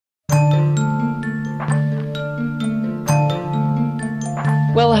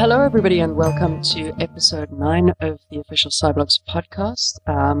Well, hello everybody and welcome to episode 9 of the official Sciblogs podcast.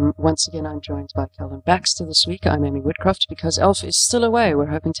 Once again, I'm joined by Chelfyn Baxter this week. I'm Aimee Woodcroft because Elf is still away. We're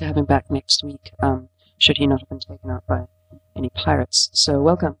hoping to have him back next week, should he not have been taken out by any pirates. So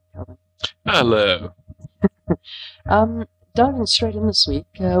welcome, Chelfyn. Hello. Diving straight in this week,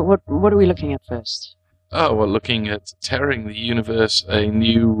 what are we looking at first? Oh, we're looking at tearing the universe a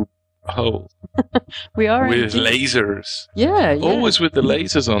new hole. We are with indeed. Lasers. Yeah. Always with the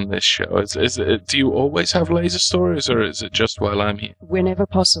lasers on this show. Do you always have laser stories, or is it just while I'm here? Whenever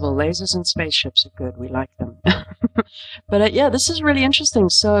possible. Lasers and spaceships are good. We like them. But yeah, this is really interesting.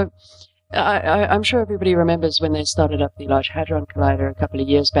 So I'm sure everybody remembers when they started up the Large Hadron Collider a couple of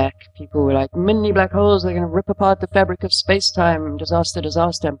years back. People were like, mini black holes, they're going to rip apart the fabric of space-time. Disaster,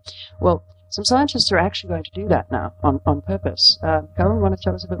 disaster. Well, some scientists are actually going to do that now on purpose. Chelfyn, want to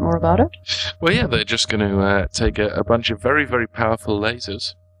tell us a bit more about it? Well, yeah, they're just going to take a bunch of very, very powerful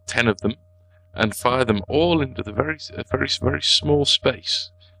lasers, 10 of them, and fire them all into the very, very small space,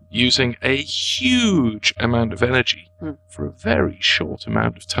 using a huge amount of energy for a very short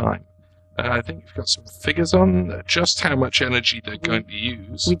amount of time. I think we've got some figures on just how much energy they're going to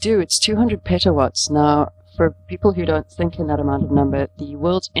use. We do. It's 200 petawatts. Now, for people who don't think in that amount of number, the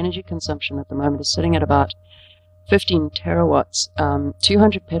world's energy consumption at the moment is sitting at about 15 terawatts.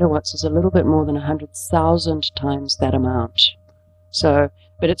 200 petawatts is a little bit more than 100,000 times that amount. So,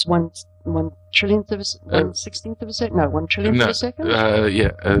 but it's one trillionth of a 1/16th of a second? No, 1 trillionth of a second?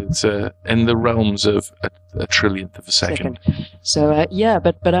 It's in the realms of a trillionth of a second. So, yeah,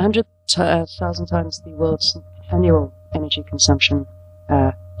 but 100,000 times the world's annual energy consumption.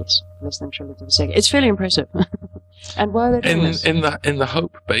 Yes, less than trillionth of a second. It's fairly impressive. And why are they doing this? In the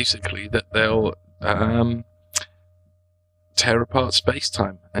hope, basically, that they'll tear apart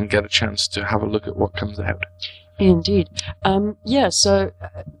space-time and get a chance to have a look at what comes out. Indeed. Yeah, so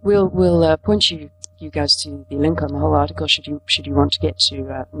we'll point you guys to the link on the whole article should you want to get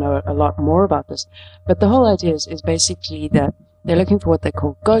to know a lot more about this. But the whole idea is basically that they're looking for what they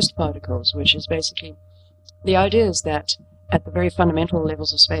call ghost particles, which is basically the idea is that at the very fundamental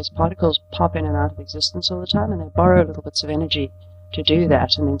levels of space, particles pop in and out of existence all the time, and they borrow little bits of energy to do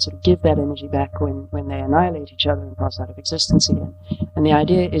that, and then sort of give that energy back when they annihilate each other and pass out of existence again. And the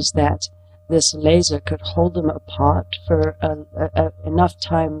idea is that this laser could hold them apart for enough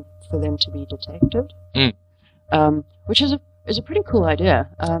time for them to be detected, which is a pretty cool idea.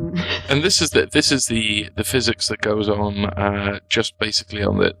 And this is the physics that goes on just basically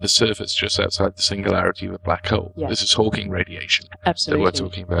on the surface, just outside the singularity of a black hole. Yeah. This is Hawking radiation. Absolutely. That we're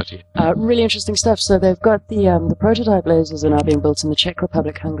talking about here. Really interesting stuff. So they've got the prototype lasers are now being built in the Czech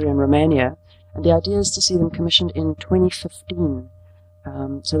Republic, Hungary, and Romania, and the idea is to see them commissioned in 2015.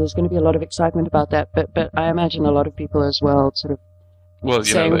 So there's going to be a lot of excitement about that, but I imagine a lot of people as well sort of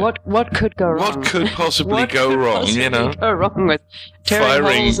saying, what could go wrong? What could possibly go wrong, go wrong with tearing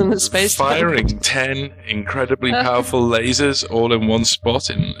holes in the space firing 10 incredibly powerful lasers all in one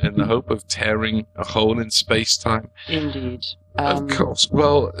spot in the hope of tearing a hole in space-time. Indeed. Of course.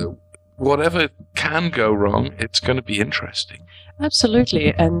 Well, whatever can go wrong, it's going to be interesting.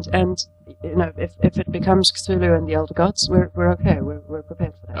 Absolutely. And you know, if it becomes Cthulhu and the Elder Gods, we're okay. We're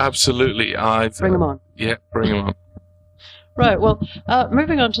prepared for that. Absolutely. Bring them on. Yeah, bring them on. Right, well,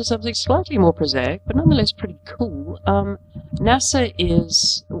 moving on to something slightly more prosaic, but nonetheless pretty cool. Boeing,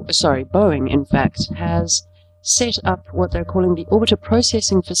 in fact, has set up what they're calling the Orbiter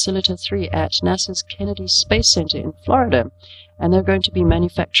Processing Facility 3 at NASA's Kennedy Space Center in Florida, and they're going to be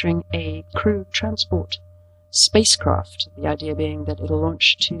manufacturing a crew transport spacecraft, the idea being that it'll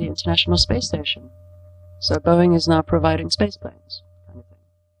launch to the International Space Station. So Boeing is now providing space planes, kind of thing.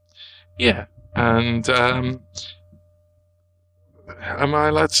 Yeah, and am I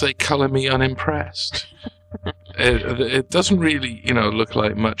allowed to say colour me unimpressed? It doesn't really, look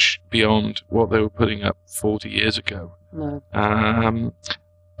like much beyond what they were putting up 40 years ago. No.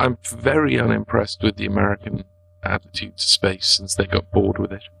 I'm very unimpressed with the American attitude to space since they got bored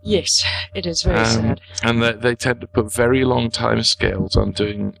with it. Yes, it is very sad. And they tend to put very long time scales on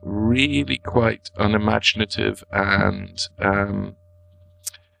doing really quite unimaginative and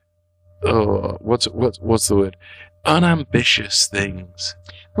what's the word? Unambitious things.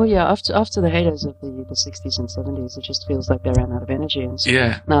 Well, yeah. After the heydays of the 60s and 70s, it just feels like they ran out of energy, and so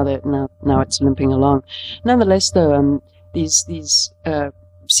now it's limping along. Nonetheless, though, these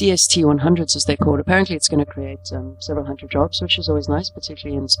CST-100s, as they're called. Apparently it's going to create several hundred jobs, which is always nice,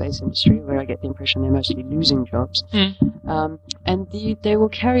 particularly in the space industry, where I get the impression they're mostly losing jobs. And they will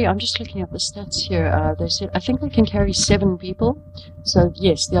carry, I'm just looking at the stats here, they said, I think they can carry 7 people. So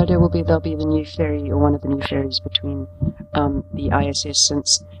yes, the idea will be they'll be the new ferry, or one of the new ferries between the ISS,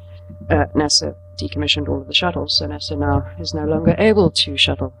 since NASA decommissioned all of the shuttles, so NASA now is no longer able to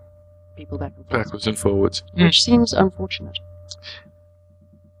shuttle people backwards and forwards, which seems unfortunate.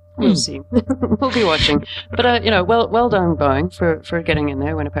 We'll see. We'll be watching. But well done, Boeing, for getting in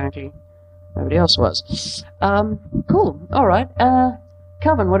there when apparently nobody else was. Cool. All right.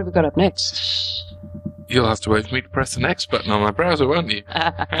 Calvin, what have we got up next? You'll have to wait for me to press the next button on my browser, won't you?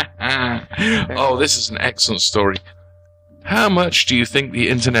 Oh, this is an excellent story. How much do you think the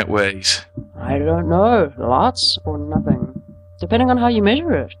internet weighs? I don't know. Lots or nothing, depending on how you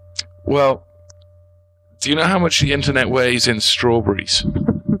measure it. Well, do you know how much the internet weighs in strawberries?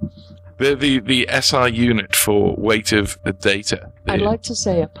 the SI unit for weight of data. I'd like to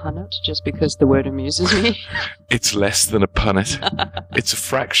say a punnet, just because the word amuses me. It's less than a punnet. It's a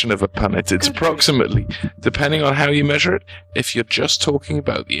fraction of a punnet. It's approximately, depending on how you measure it, if you're just talking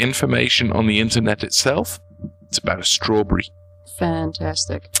about the information on the internet itself, it's about a strawberry.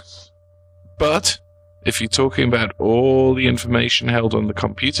 Fantastic. But if you're talking about all the information held on the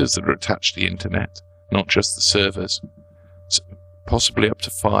computers that are attached to the internet, not just the servers, it's possibly up to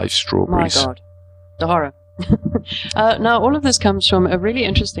 5 strawberries. My God. The horror. Now, all of this comes from a really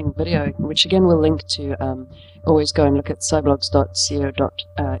interesting video, which again we'll link to. Always go and look at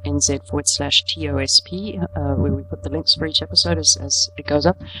sciblogs.co.nz/TOSP, where we put the links for each episode as it goes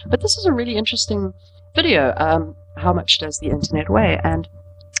up. But this is a really interesting video. How much does the internet weigh? And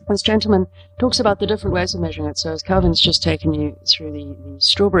this gentleman talks about the different ways of measuring it. So as Calvin's just taken you through the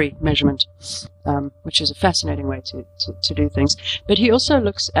strawberry measurement, which is a fascinating way to do things. But he also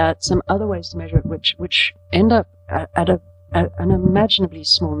looks at some other ways to measure it, which end up at an imaginably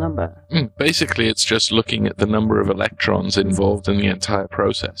small number. Basically, it's just looking at the number of electrons involved in the entire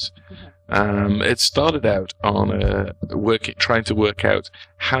process. It started out on trying to work out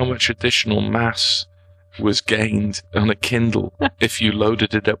how much additional mass was gained on a Kindle if you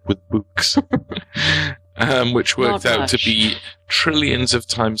loaded it up with books, which worked out to be trillions of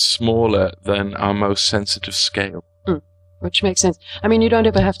times smaller than our most sensitive scale. Which makes sense. I mean, you don't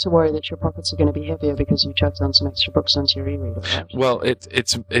ever have to worry that your pockets are going to be heavier because you chucked on some extra books onto your e-reader, right? Well,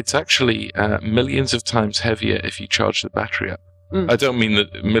 it's actually millions of times heavier if you charge the battery up. I don't mean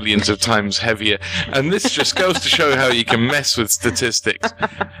that millions of times heavier. And this just goes to show how you can mess with statistics.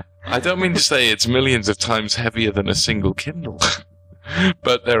 I don't mean to say it's millions of times heavier than a single Kindle.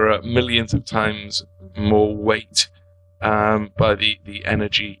 But there are millions of times more weight by the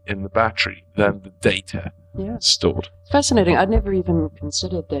energy in the battery than the data stored. Fascinating. I'd never even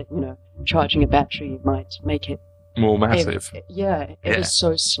considered that, charging a battery might make it more massive. Ever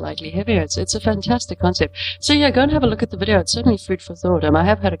so slightly heavier. It's a fantastic concept. So go and have a look at the video. It's certainly food for thought. I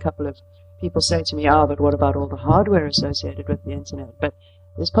have had a couple of people say to me, but what about all the hardware associated with the internet? But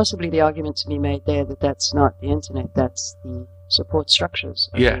there's possibly the argument to be made there that that's not the internet, that's the support structures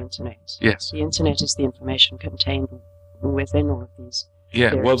of the internet. Yes. The internet is the information contained within all of these.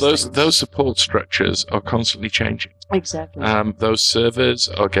 Yeah, well, those support structures are constantly changing. Exactly. Those servers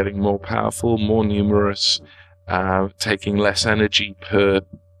are getting more powerful, more numerous, taking less energy per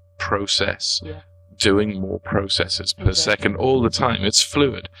process, doing more processes per second all the time. It's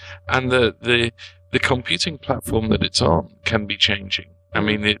fluid. And the computing platform that it's on can be changing. I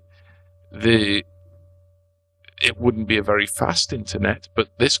mean, it wouldn't be a very fast internet, but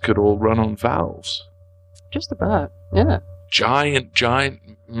this could all run on valves. Just about, yeah. Giant,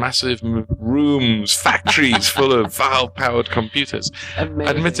 massive rooms, factories full of valve-powered computers.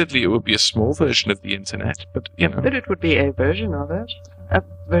 Amazing. Admittedly, it would be a small version of the internet, but, But it would be a version of it. A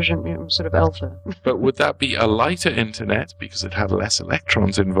version, sort of alpha. But would that be a lighter internet because it had less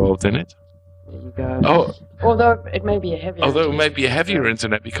electrons involved in it? There you go. Although it may be a heavier internet. It may be a heavier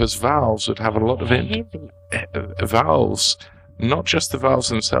internet because valves would have a lot of valves. Not just the valves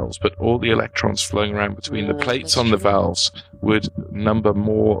themselves, but all the electrons flowing around between the plates on the valves would number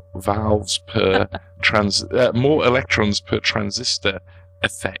more valves per more electrons per transistor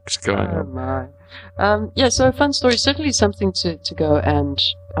effect going on. My. So a fun story, certainly something to go and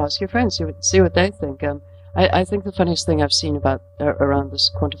ask your friends, see what they think. I think the funniest thing I've seen about around this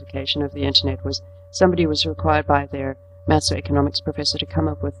quantification of the internet was somebody was required by their maths or economics professor to come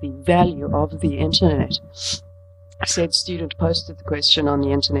up with the value of the internet. Said student posted the question on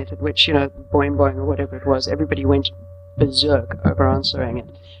the internet, at which, Boeing or whatever it was, everybody went berserk over answering it.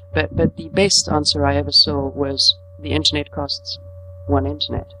 But the best answer I ever saw was the internet costs one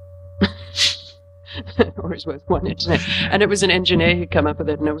internet. Or is worth one internet. And it was an engineer who came up with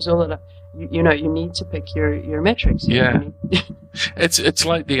it, and it was all about, you need to pick your metrics. Yeah. It's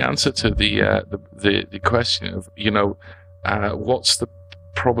like the answer to the question of, what's the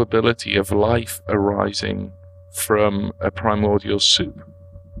probability of life arising from a primordial soup?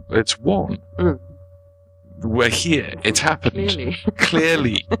 It's 1. We're here. It's happened.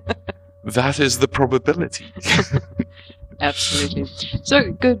 Clearly. That is the probability. Absolutely.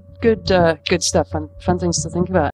 So good stuff. Fun things to think about.